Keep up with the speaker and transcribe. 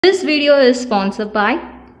This video is sponsored by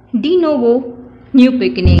De Novo New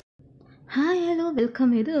Beginning. Hi, hello,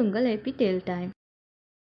 welcome to Ungal AP Tail Time.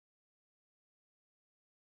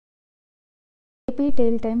 AP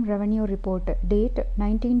Tail Time Revenue Report. Date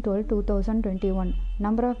 19/12/2021.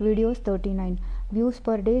 Number of videos 39. Views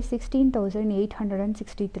per day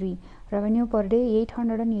 16,863. Revenue per day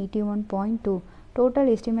 881.2.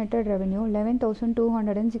 Total estimated revenue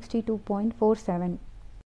 11,262.47.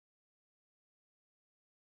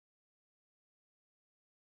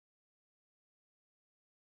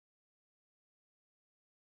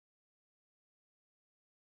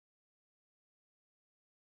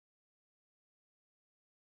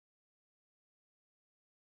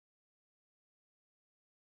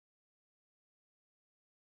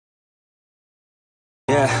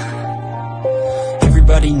 Yeah,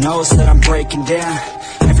 everybody knows that I'm breaking down.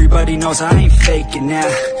 Everybody knows I ain't faking now.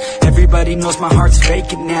 Everybody knows my heart's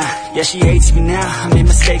faking now. Yeah, she hates me now, I made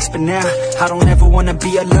mistakes but now I don't ever wanna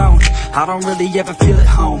be alone. I don't really ever feel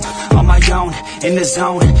at home. On my own, in the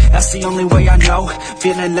zone, that's the only way I know.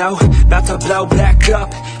 Feeling low, about to blow back up.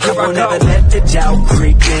 I won't ever let the doubt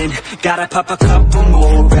creep in. Gotta pop a couple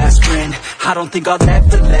more aspirin. I don't think I'll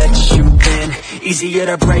ever let you in. Easier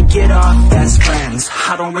to break it off best friends.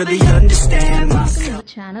 I don't really understand myself.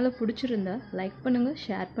 Channel பிடிச்சிருந்தா like பண்ணுங்க,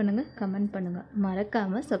 share பண்ணுங்க, comment பண்ணுங்க,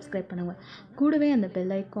 மறக்காம subscribe பண்ணுங்க. கூடவே அந்த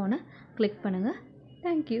bell ஐகானை click பண்ணுங்க.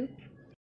 Thank you.